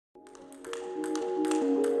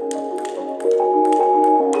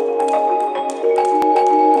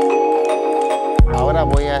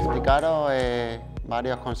explicaros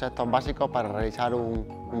varios conceptos básicos para realizar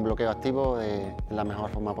un bloqueo activo de la mejor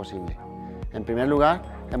forma posible. En primer lugar,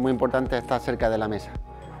 es muy importante estar cerca de la mesa.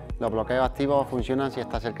 Los bloqueos activos funcionan si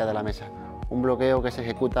está cerca de la mesa. Un bloqueo que se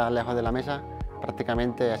ejecuta lejos de la mesa,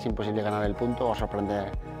 prácticamente es imposible ganar el punto o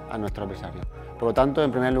sorprender a nuestro adversario. Por lo tanto,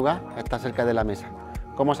 en primer lugar, estar cerca de la mesa.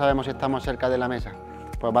 ¿Cómo sabemos si estamos cerca de la mesa?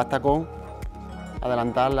 Pues basta con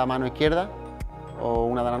adelantar la mano izquierda o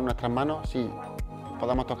una de nuestras manos. Si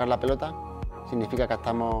podamos tocar la pelota, significa que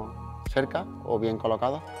estamos cerca o bien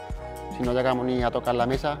colocados. Si no llegamos ni a tocar la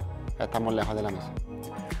mesa, estamos lejos de la mesa.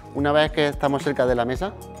 Una vez que estamos cerca de la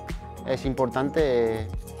mesa, es importante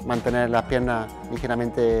mantener las piernas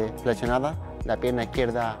ligeramente flexionadas, la pierna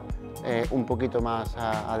izquierda un poquito más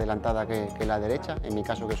adelantada que la derecha, en mi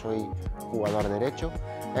caso que soy jugador derecho.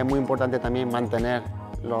 Es muy importante también mantener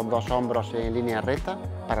los dos hombros en línea recta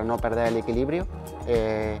para no perder el equilibrio.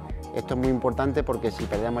 Esto es muy importante porque si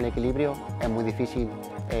perdemos el equilibrio es muy difícil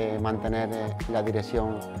mantener la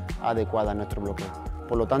dirección adecuada en nuestro bloqueo.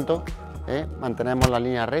 Por lo tanto, mantenemos la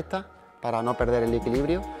línea recta para no perder el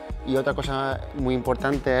equilibrio. Y otra cosa muy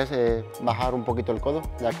importante es bajar un poquito el codo,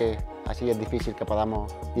 ya que así es difícil que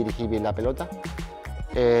podamos dirigir bien la pelota.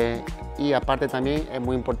 Y aparte también es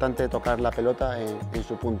muy importante tocar la pelota en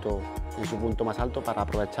su punto más alto para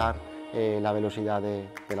aprovechar la velocidad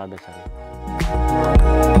del adversario.